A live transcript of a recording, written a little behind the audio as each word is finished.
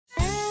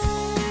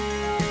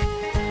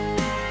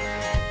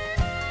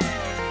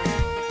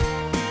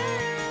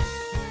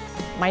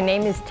My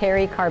name is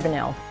Terry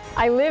Carbonell.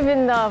 I live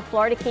in the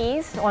Florida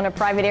Keys on a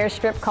private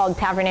airstrip called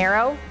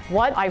Tavernero.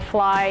 What I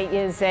fly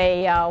is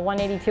a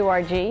 182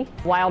 RG.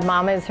 Wild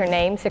Mama is her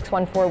name,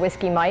 614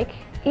 Whiskey Mike.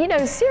 You know,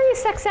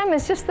 SiriusXM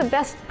is just the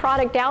best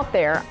product out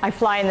there. I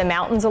fly in the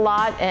mountains a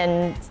lot,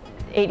 and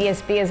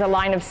ADS-B is a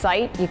line of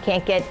sight. You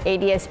can't get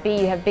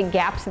ADS-B, you have big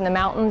gaps in the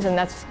mountains, and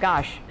that's,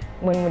 gosh,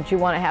 when would you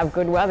want to have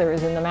good weather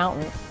is in the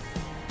mountains.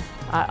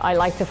 I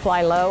like to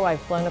fly low. I've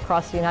flown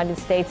across the United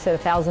States at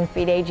 1,000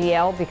 feet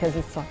AGL because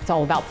it's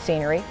all about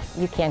scenery.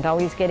 You can't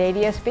always get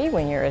ADS-B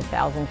when you're at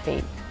 1,000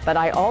 feet, but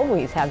I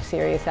always have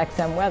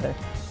SiriusXM weather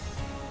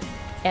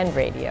and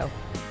radio.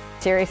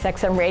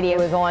 SiriusXM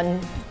radio is on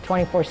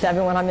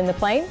 24/7 when I'm in the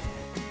plane.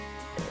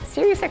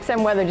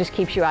 SiriusXM weather just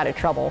keeps you out of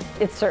trouble.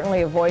 It's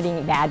certainly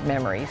avoiding bad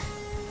memories.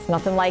 It's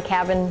nothing like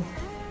having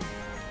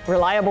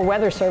reliable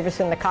weather service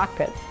in the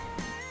cockpit.